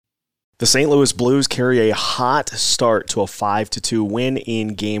The St. Louis Blues carry a hot start to a 5-2 win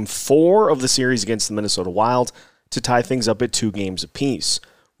in Game 4 of the series against the Minnesota Wild to tie things up at 2 games apiece.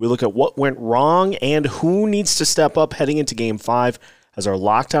 We look at what went wrong and who needs to step up heading into Game 5 as our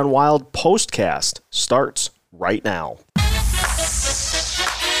Locked On Wild postcast starts right now.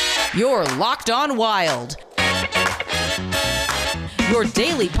 You're Locked On Wild, your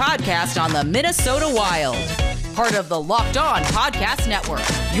daily podcast on the Minnesota Wild. Part of the Locked On Podcast Network,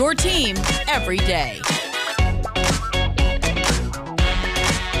 your team every day.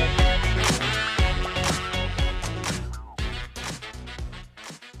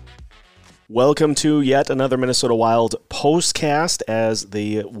 Welcome to yet another Minnesota Wild postcast as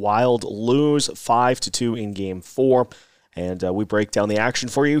the Wild lose 5-2 in Game 4. And we break down the action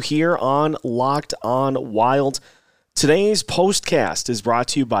for you here on Locked On Wild. Today's postcast is brought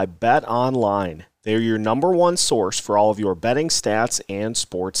to you by BetOnline. They're your number one source for all of your betting stats and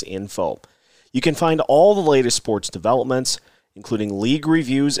sports info. You can find all the latest sports developments, including league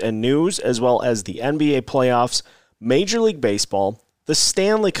reviews and news, as well as the NBA playoffs, Major League Baseball, the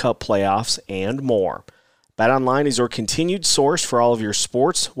Stanley Cup playoffs, and more. BetOnline is your continued source for all of your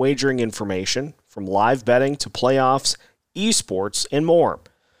sports wagering information, from live betting to playoffs, esports, and more.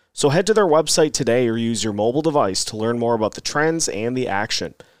 So head to their website today or use your mobile device to learn more about the trends and the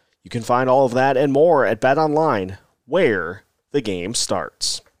action. You can find all of that and more at BetOnline, where the game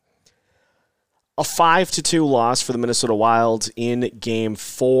starts. A 5-2 loss for the Minnesota Wild in Game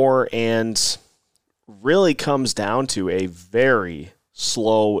 4, and really comes down to a very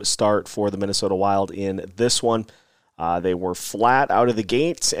slow start for the Minnesota Wild in this one. They were flat out of the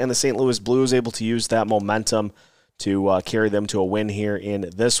gates, and the St. Louis Blues able to use that momentum to carry them to a win here in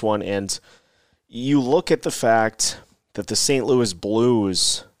this one. And you look at the fact that the St. Louis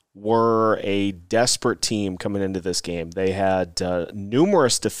Blues were a desperate team coming into this game. They had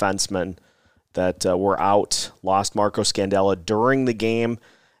numerous defensemen that were out, lost Marco Scandella during the game,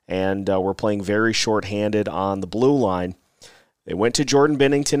 and were playing very shorthanded on the blue line. They went to Jordan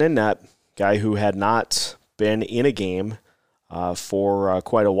Binnington in net, guy who had not been in a game for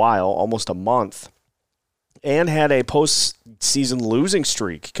quite a while, almost a month, and had a postseason losing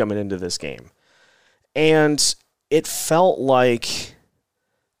streak coming into this game. And it felt like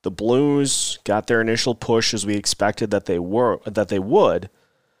the Blues got their initial push as we expected that they would.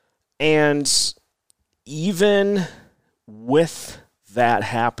 And even with that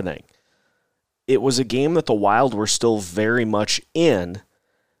happening, it was a game that the Wild were still very much in.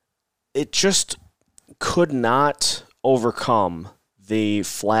 It just could not overcome the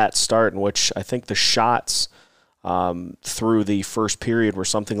flat start, in which I think the shots through the first period were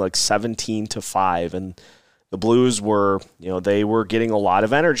something like 17-5, and the Blues were, they were getting a lot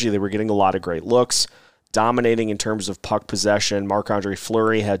of energy. They were getting a lot of great looks, dominating in terms of puck possession. Marc-Andre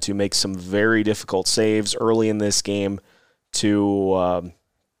Fleury had to make some very difficult saves early in this game to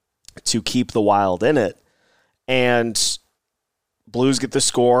keep the Wild in it. And Blues get the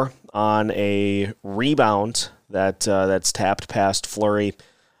score on a rebound that's tapped past Fleury.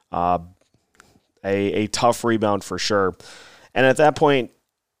 A tough rebound for sure. And at that point,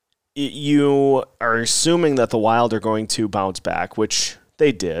 you are assuming that the Wild are going to bounce back, which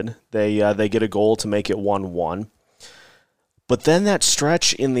they did. They get a goal to make it 1-1. But then that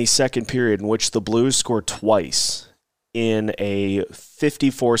stretch in the second period in which the Blues scored twice in a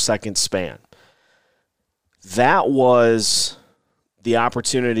 54-second span, that was the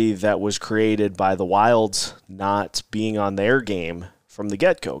opportunity that was created by the Wild not being on their game from the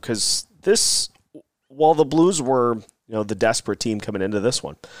get-go. Because while the Blues were the desperate team coming into this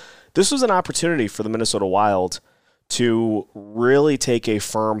one, this was an opportunity for the Minnesota Wild to really take a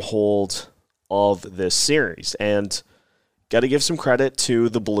firm hold of this series. And got to give some credit to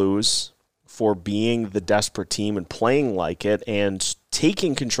the Blues for being the desperate team and playing like it and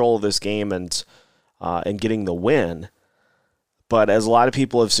taking control of this game and getting the win. But as a lot of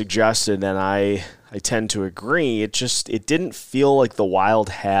people have suggested, and I tend to agree, it didn't feel like the Wild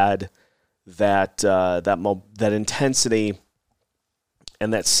had that intensity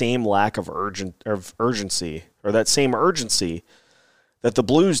and that same lack of urgency, or that same urgency that the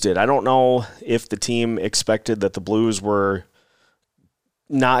Blues did. I don't know if the team expected that the Blues were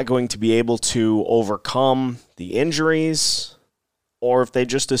not going to be able to overcome the injuries, or if they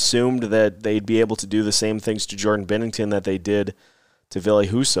just assumed that they'd be able to do the same things to Jordan Binnington that they did to Ville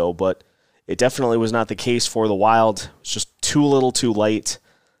Husso, but it definitely was not the case for the Wild. It was just too little too late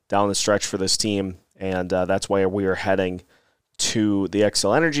down the stretch for this team, and that's why we are heading to the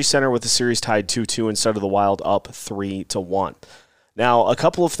Xcel Energy Center with the series tied 2-2 instead of the Wild up 3-1. Now, a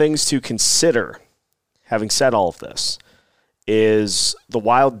couple of things to consider, having said all of this, is the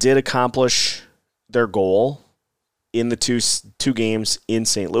Wild did accomplish their goal in the two games in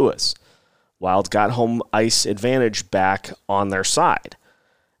St. Louis. Wild got home ice advantage back on their side.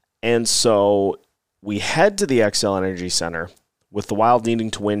 And so we head to the XL Energy Center with the Wild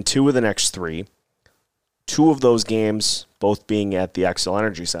needing to win 2 of the next 3. 2 of those games both being at the XL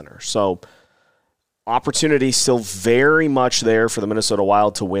Energy Center. So opportunity still very much there for the Minnesota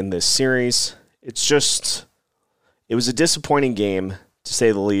Wild to win this series. It was a disappointing game, to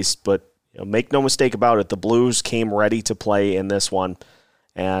say the least, but make no mistake about it, the Blues came ready to play in this one,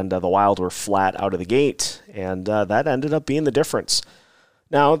 and the Wild were flat out of the gate, and that ended up being the difference.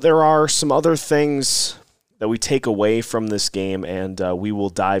 Now, there are some other things that we take away from this game, and we will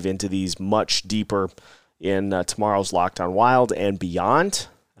dive into these much deeper in tomorrow's Locked On Wild and beyond,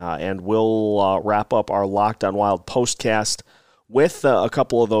 and we'll wrap up our Locked On Wild postcast with a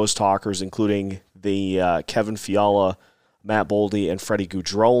couple of those talkers, including the Kevin Fiala, Matt Boldy, and Freddie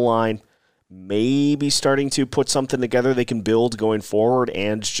Gaudreau line. Maybe starting to put something together they can build going forward,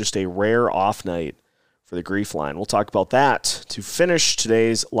 and just a rare off night for the Grief line. We'll talk about that to finish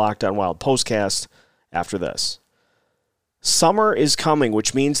today's Locked On Wild postcast after this. Summer is coming,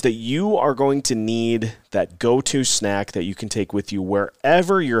 which means that you are going to need that go-to snack that you can take with you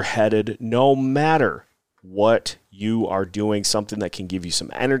wherever you're headed, no matter what you are doing, something that can give you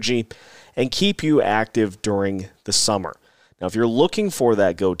some energy and keep you active during the summer. Now, if you're looking for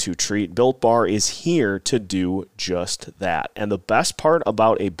that go-to treat, Built Bar is here to do just that. And the best part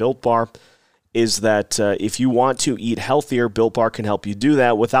about a Built Bar is that if you want to eat healthier, Built Bar can help you do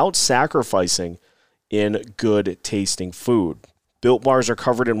that without sacrificing in good-tasting food. Built Bars are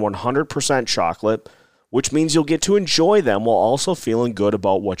covered in 100% chocolate, which means you'll get to enjoy them while also feeling good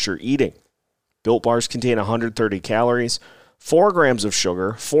about what you're eating. Built Bars contain 130 calories, 4 grams of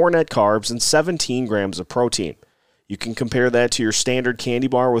sugar, 4 net carbs, and 17 grams of protein. You can compare that to your standard candy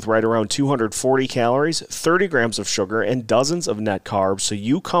bar with right around 240 calories, 30 grams of sugar, and dozens of net carbs, so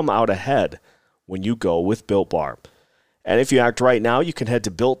you come out ahead when you go with Built Bar. And if you act right now, you can head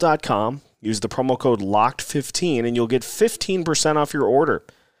to Built.com, use the promo code LOCKED15, and you'll get 15% off your order.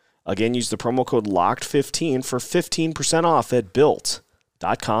 Again, use the promo code LOCKED15 for 15% off at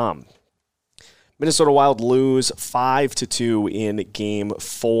Built.com. Minnesota Wild lose 5-2 in Game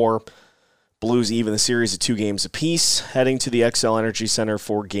 4. Blues even the series of 2 games apiece, heading to the XL Energy Center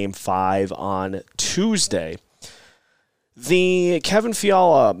for Game 5 on Tuesday. The Kevin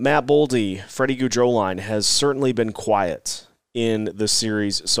Fiala, Matt Boldy, Freddie Gaudreau line has certainly been quiet in the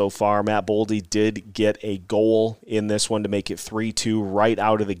series so far. Matt Boldy did get a goal in this one to make it 3-2 right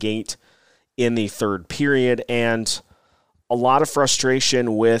out of the gate in the third period, and a lot of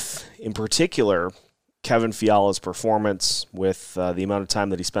frustration with, in particular, Kevin Fiala's performance, with the amount of time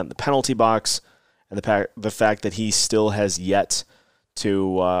that he spent in the penalty box and the fact that he still has yet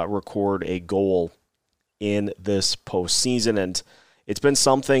to record a goal in this postseason. And it's been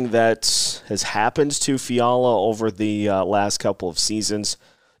something that has happened to Fiala over the last couple of seasons.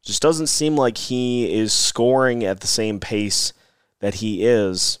 Just doesn't seem like he is scoring at the same pace that he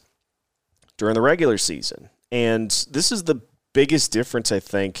is during the regular season. And this is the biggest difference, I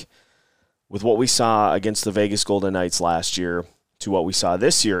think, with what we saw against the Vegas Golden Knights last year to what we saw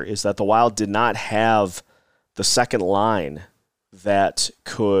this year, is that the Wild did not have the second line that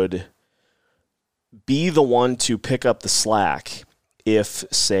could be the one to pick up the slack if,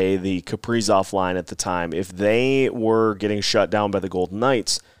 say, the Kaprizov line at the time, if they were getting shut down by the Golden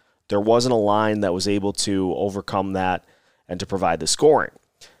Knights, there wasn't a line that was able to overcome that and to provide the scoring.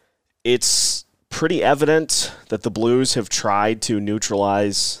 It's pretty evident that the Blues have tried to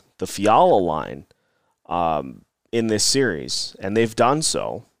neutralize the Fiala line in this series, and they've done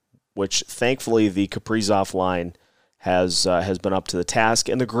so, which thankfully the Kaprizov line has been up to the task,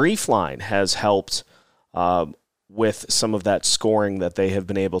 and the Grief line has helped with some of that scoring that they have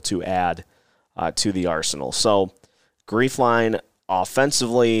been able to add to the arsenal. So Grief line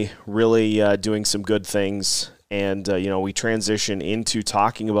offensively really doing some good things, and we transition into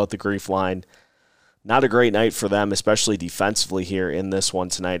talking about the Grief line. Not a great night for them, especially defensively here in this one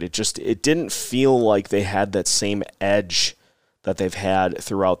tonight. It didn't feel like they had that same edge that they've had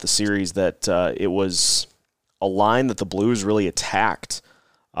throughout the series, that it was a line that the Blues really attacked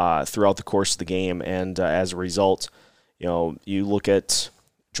throughout the course of the game. And as a result, you look at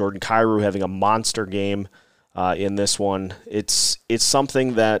Jordan Kyrou having a monster game in this one. It's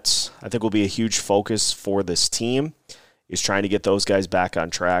something that I think will be a huge focus for this team, is trying to get those guys back on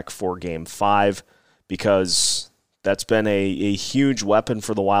track for Game 5. Because that's been a huge weapon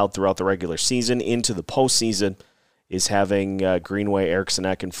for the Wild throughout the regular season into the postseason, is having Greenway, Eriksson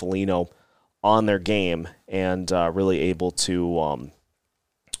Ek, and Foligno on their game and really able to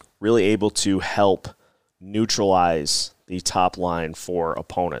help neutralize the top line for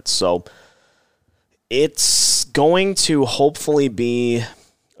opponents. So it's going to hopefully be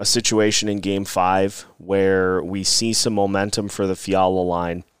a situation in Game 5 where we see some momentum for the Fiala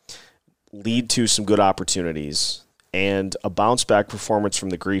line, lead to some good opportunities, and a bounce-back performance from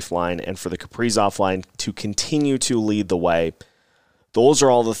the Grief line and for the Kaprizov line to continue to lead the way. Those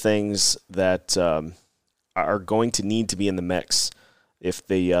are all the things that are going to need to be in the mix if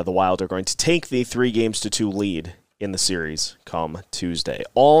the Wild are going to take the 3-2 lead in the series come Tuesday.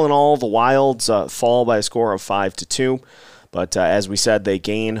 All in all, the Wilds fall by a score of 5-2, but as we said, they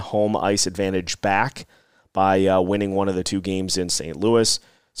gain home ice advantage back by winning one of the 2 games in St. Louis.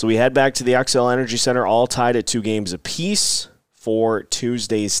 So we head back to the XL Energy Center, all tied at 2 games apiece for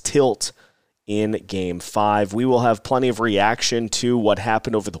Tuesday's tilt in Game 5. We will have plenty of reaction to what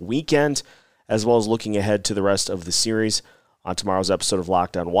happened over the weekend, as well as looking ahead to the rest of the series on tomorrow's episode of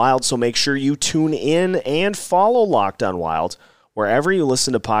Locked On Wild. So make sure you tune in and follow Locked On Wild wherever you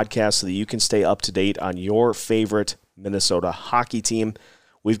listen to podcasts so that you can stay up to date on your favorite Minnesota hockey team.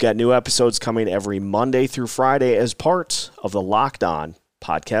 We've got new episodes coming every Monday through Friday as part of the Locked On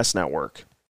Podcast Network.